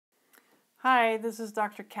Hi, this is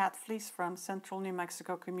Dr. Kat Vlies from Central New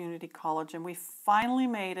Mexico Community College, and we finally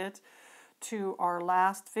made it to our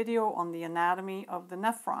last video on the anatomy of the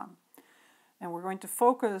nephron. And we're going to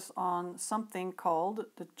focus on something called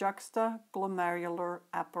the juxtaglomerular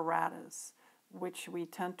apparatus, which we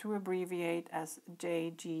tend to abbreviate as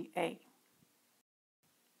JGA.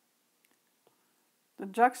 The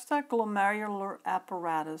juxtaglomerular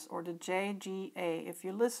apparatus, or the JGA, if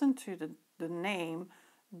you listen to the name,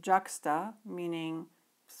 juxta, meaning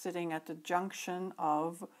sitting at the junction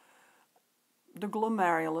of the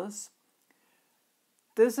glomerulus.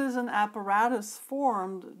 This is an apparatus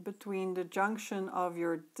formed between the junction of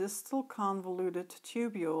your distal convoluted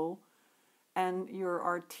tubule and your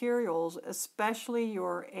arterioles, especially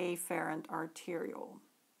your afferent arteriole.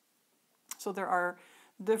 So there are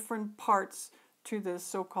different parts to this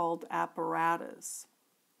so-called apparatus.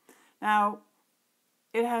 Now,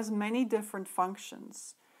 it has many different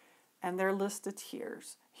functions, and they're listed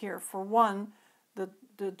here. For one, the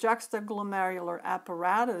juxtaglomerular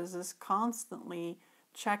apparatus is constantly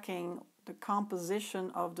checking the composition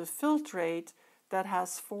of the filtrate that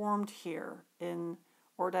has formed here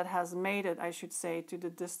or that has made it, I should say, to the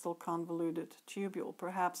distal convoluted tubule.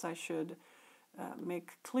 Perhaps I should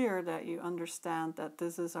make clear that you understand that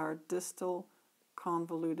this is our distal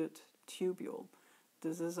convoluted tubule.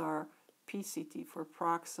 This is our PCT, for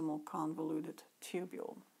proximal convoluted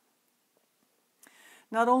tubule.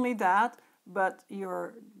 Not only that, but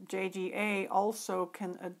your JGA also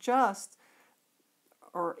can adjust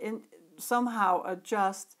or somehow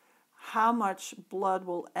adjust how much blood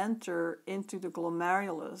will enter into the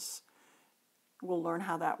glomerulus. We'll learn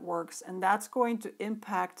how that works, and that's going to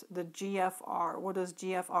impact the GFR. What does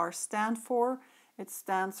GFR stand for? It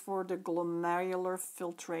stands for the glomerular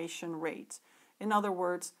filtration rate. In other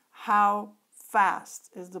words, how fast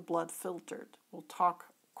is the blood filtered? We'll talk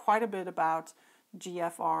quite a bit about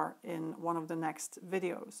GFR in one of the next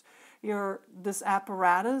videos. This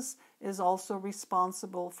apparatus is also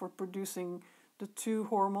responsible for producing the two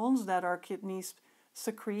hormones that our kidneys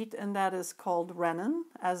secrete, and that is called renin,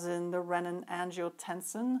 as in the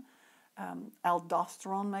renin-angiotensin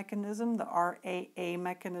aldosterone mechanism, the RAA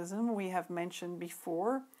mechanism we have mentioned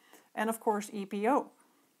before, and of course EPO,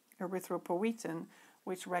 erythropoietin,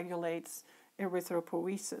 which regulates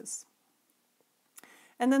erythropoiesis.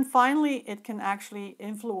 And then finally, it can actually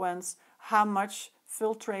influence how much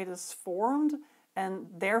filtrate is formed and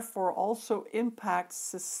therefore also impacts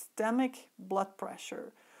systemic blood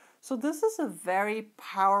pressure. So this is a very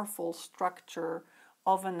powerful structure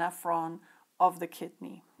of a nephron of the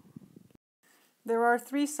kidney. There are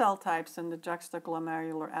three cell types in the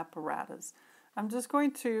juxtaglomerular apparatus. I'm just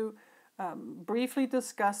going to briefly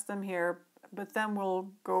discuss them here, but then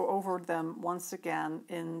we'll go over them once again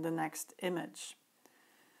in the next image.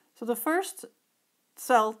 So the first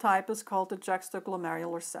cell type is called the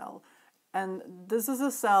juxtaglomerular cell. And this is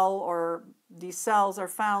a cell, or these cells are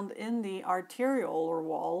found in the arteriolar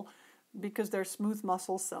wall because they're smooth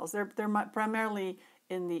muscle cells. They're primarily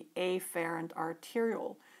in the afferent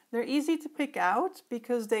arteriole. They're easy to pick out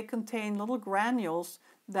because they contain little granules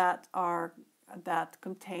that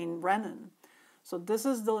contain renin. So this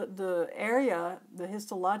is the area, the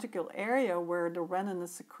histological area where the renin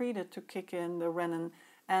is secreted to kick in the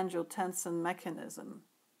renin-angiotensin mechanism.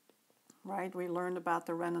 Right? We learned about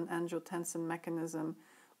the renin-angiotensin mechanism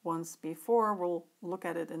once before. We'll look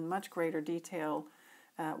at it in much greater detail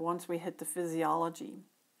once we hit the physiology.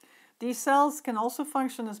 These cells can also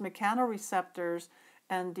function as mechanoreceptors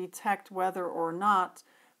and detect whether or not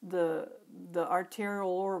the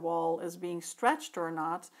arteriolar wall is being stretched or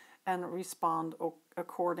not and respond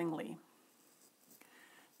accordingly.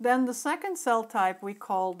 Then the second cell type we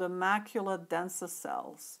call the macula densa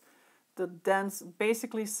cells. The dense,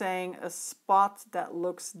 basically saying a spot that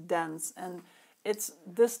looks dense, and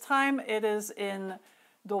this time it is in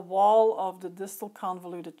the wall of the distal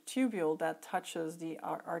convoluted tubule that touches the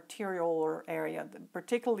arteriolar area,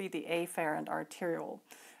 particularly the afferent arteriole.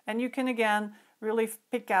 And you can again really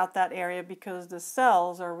pick out that area because the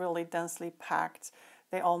cells are really densely packed.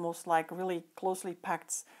 They almost like really closely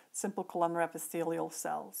packed simple columnar epithelial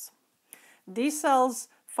cells. These cells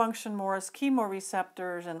function more as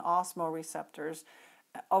chemoreceptors and osmoreceptors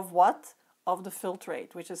of what? Of the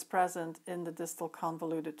filtrate, which is present in the distal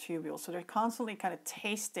convoluted tubule. So they're constantly kind of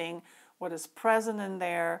tasting what is present in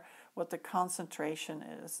there, what the concentration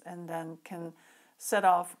is, and then can set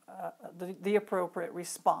off the appropriate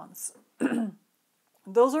response.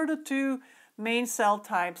 Those are the two main cell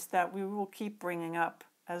types that we will keep bringing up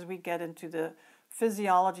as we get into the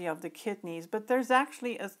physiology of the kidneys. But there's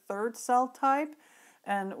actually a third cell type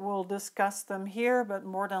and we'll discuss them here, but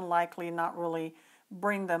more than likely not really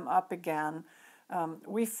bring them up again.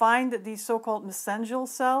 We find that these so-called mesangial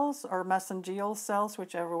cells, or mesangial cells,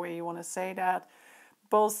 whichever way you want to say that,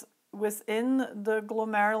 both within the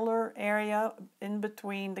glomerular area, in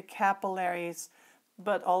between the capillaries,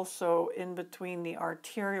 but also in between the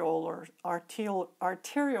arterioles,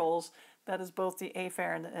 that is both the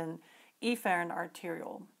afferent and efferent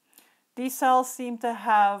arteriole. These cells seem to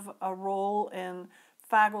have a role in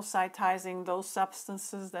phagocytizing those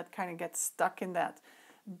substances that kind of get stuck in that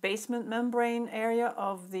basement membrane area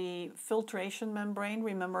of the filtration membrane.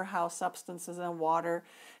 Remember how substances and water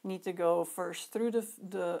need to go first through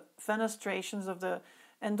the fenestrations of the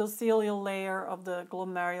endothelial layer of the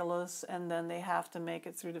glomerulus, and then they have to make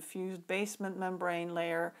it through the fused basement membrane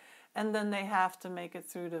layer, and then they have to make it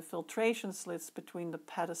through the filtration slits between the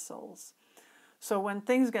pedicels. So when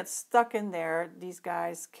things get stuck in there, these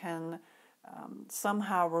guys can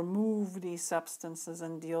somehow remove these substances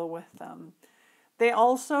and deal with them. They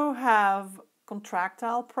also have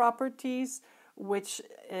contractile properties, which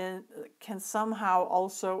can somehow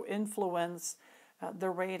also influence the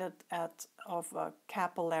rate of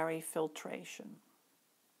capillary filtration.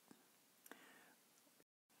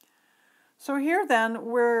 So here then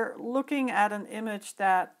we're looking at an image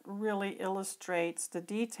that really illustrates the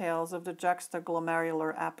details of the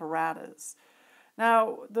juxtaglomerular apparatus.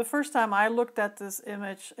 Now, the first time I looked at this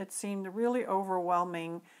image, it seemed really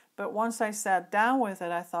overwhelming, but once I sat down with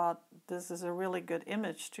it, I thought this is a really good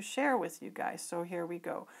image to share with you guys. So here we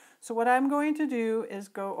go. So what I'm going to do is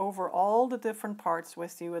go over all the different parts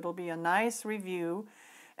with you. It'll be a nice review,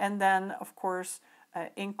 and then of course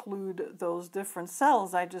include those different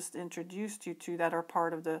cells I just introduced you to that are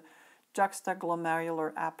part of the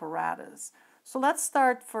juxtaglomerular apparatus. So let's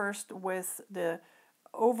start first with the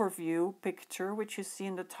overview picture, which you see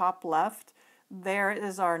in the top left. There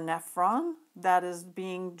is our nephron that is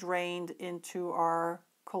being drained into our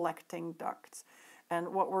collecting ducts.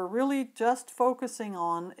 And what we're really just focusing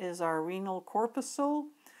on is our renal corpuscle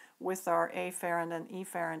with our afferent and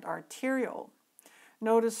efferent arteriole.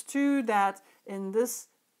 Notice too that in this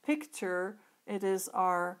picture, it is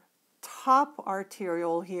our top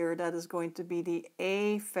arteriole here that is going to be the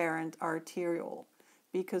afferent arteriole,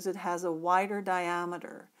 because it has a wider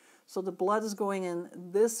diameter. So the blood is going in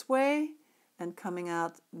this way and coming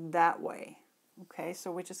out that way. Okay,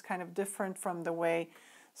 so which is kind of different from the way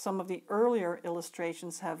some of the earlier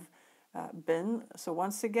illustrations have been. So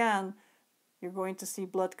once again, you're going to see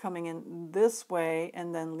blood coming in this way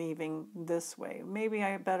and then leaving this way. Maybe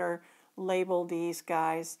I better label these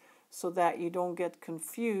guys so that you don't get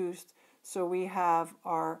confused. So we have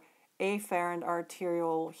our afferent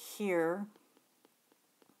arteriole here,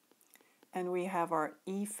 and we have our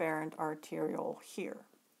efferent arteriole here.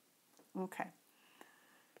 Okay.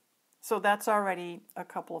 So that's already a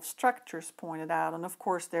couple of structures pointed out, and of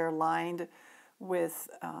course they're lined with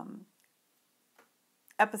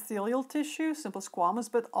epithelial tissue, simple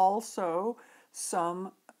squamous, but also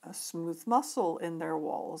some smooth muscle in their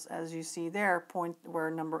walls, as you see there, where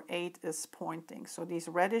number 8 is pointing. So these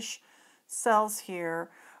reddish cells here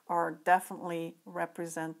are definitely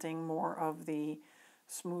representing more of the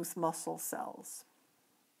smooth muscle cells.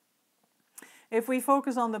 If we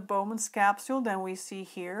focus on the Bowman's capsule, then we see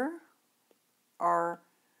here our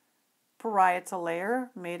parietal layer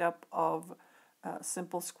made up of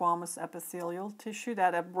simple squamous epithelial tissue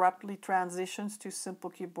that abruptly transitions to simple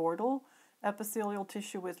cuboidal epithelial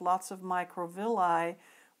tissue with lots of microvilli,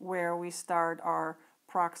 where we start our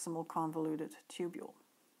proximal convoluted tubule,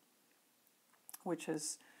 which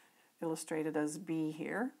is illustrated as B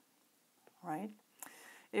here, right?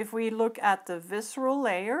 If we look at the visceral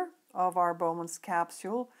layer of our Bowman's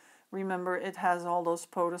capsule, remember it has all those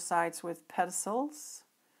podocytes with pedicels.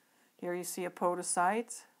 Here you see a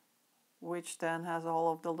podocyte, which then has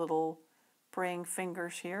all of the little praying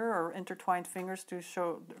fingers here, or intertwined fingers to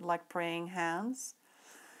show like praying hands.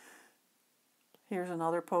 Here's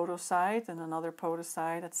another podocyte and another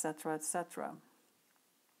podocyte, etc., etc.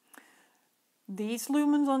 These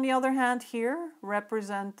lumens, on the other hand, here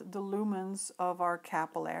represent the lumens of our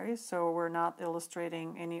capillaries, so we're not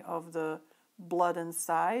illustrating any of the blood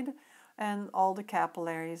inside, and all the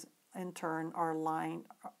capillaries in turn are lined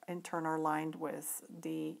with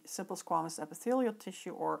the simple squamous epithelial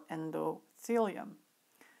tissue, or endothelium.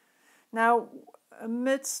 Now,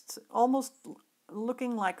 amidst almost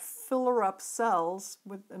looking like filler-up cells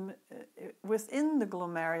within the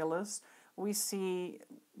glomerulus, we see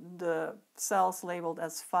the cells labeled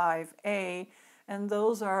as 5A, and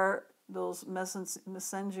those are those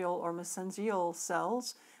mesangial or mesangial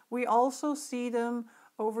cells. We also see them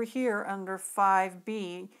over here under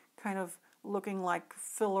 5B, kind of looking like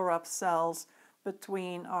filler-up cells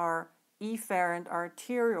between our efferent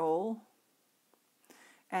arteriole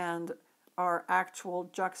and our actual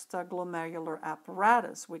juxtaglomerular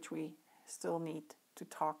apparatus, which we still need to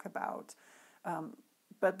talk about.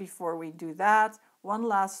 But before we do that, one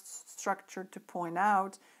last structure to point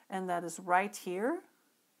out, and that is right here.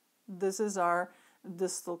 This is our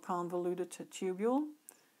distal convoluted tubule.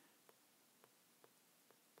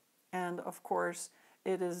 And of course,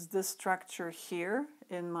 it is this structure here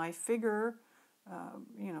in my figure,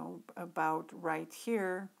 about right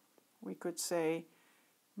here. We could say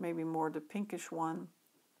maybe more the pinkish one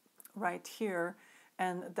right here.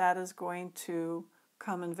 And that is going to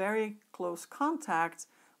come in very close contact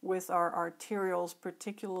with our arterioles,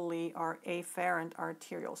 particularly our afferent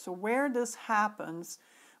arteriole. So where this happens,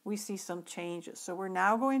 we see some changes. So we're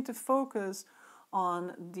now going to focus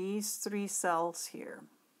on these three cells here.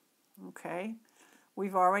 Okay,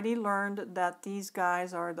 we've already learned that these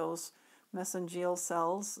guys are those mesangial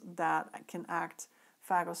cells that can act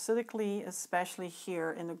phagocytically, especially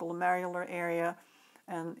here in the glomerular area,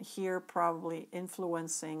 and here probably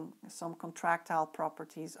influencing some contractile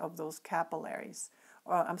properties of those capillaries,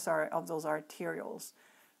 of those arterioles.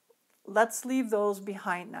 Let's leave those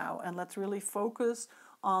behind now, and let's really focus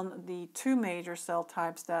on the two major cell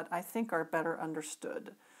types that I think are better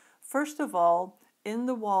understood. First of all, in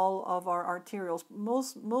the wall of our arterioles,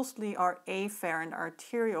 mostly our afferent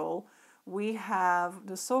arteriole, we have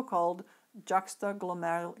the so-called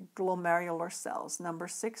juxtaglomerular cells. Number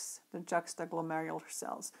 6, the juxtaglomerular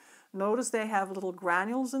cells. Notice they have little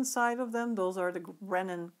granules inside of them. Those are the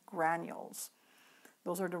renin granules.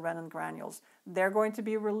 They're going to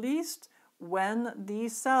be released when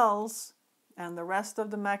these cells and the rest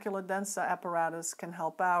of the macula densa apparatus can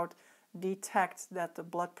help out detect that the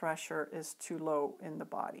blood pressure is too low in the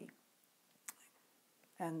body,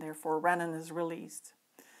 and therefore renin is released.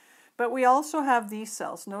 But we also have these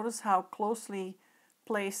cells. Notice how closely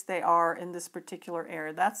placed they are in this particular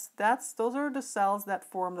area. Those are the cells that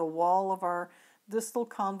form the wall of our distal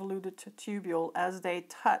convoluted tubule as they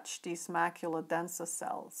touch these macula densa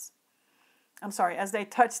cells. As they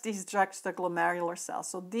touch these juxtaglomerular cells.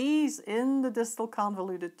 So these in the distal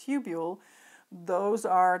convoluted tubule, those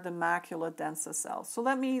are the macula densa cells. So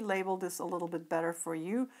let me label this a little bit better for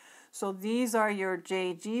you. So these are your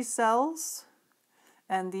JG cells,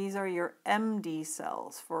 and these are your MD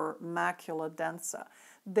cells for macula densa.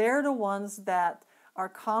 They're the ones that are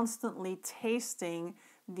constantly tasting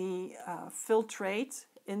the filtrate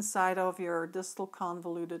inside of your distal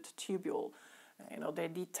convoluted tubule. They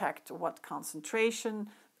detect what concentration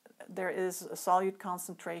there is, a solute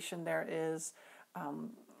concentration there is,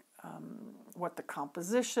 what the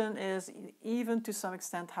composition is, even to some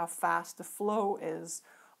extent how fast the flow is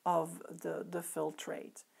of the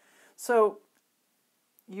filtrate. So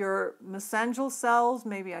your mesangial cells,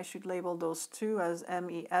 maybe I should label those two as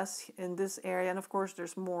MES in this area, and of course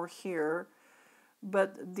there's more here,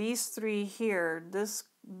 but these three here, this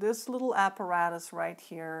little apparatus right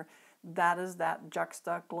here, that is that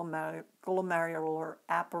juxtaglomerular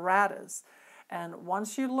apparatus. And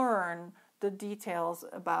once you learn the details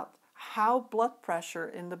about how blood pressure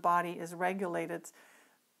in the body is regulated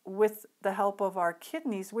with the help of our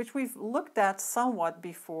kidneys, which we've looked at somewhat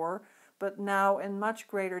before, but now in much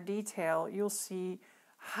greater detail, you'll see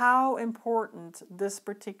how important this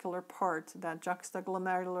particular part, that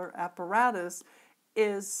juxtaglomerular apparatus,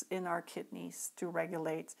 is in our kidneys to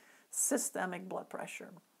regulate systemic blood pressure.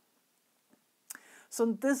 So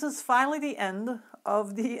this is finally the end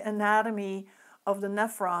of the anatomy of the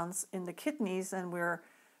nephrons in the kidneys, and we're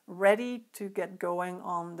ready to get going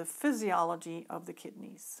on the physiology of the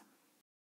kidneys.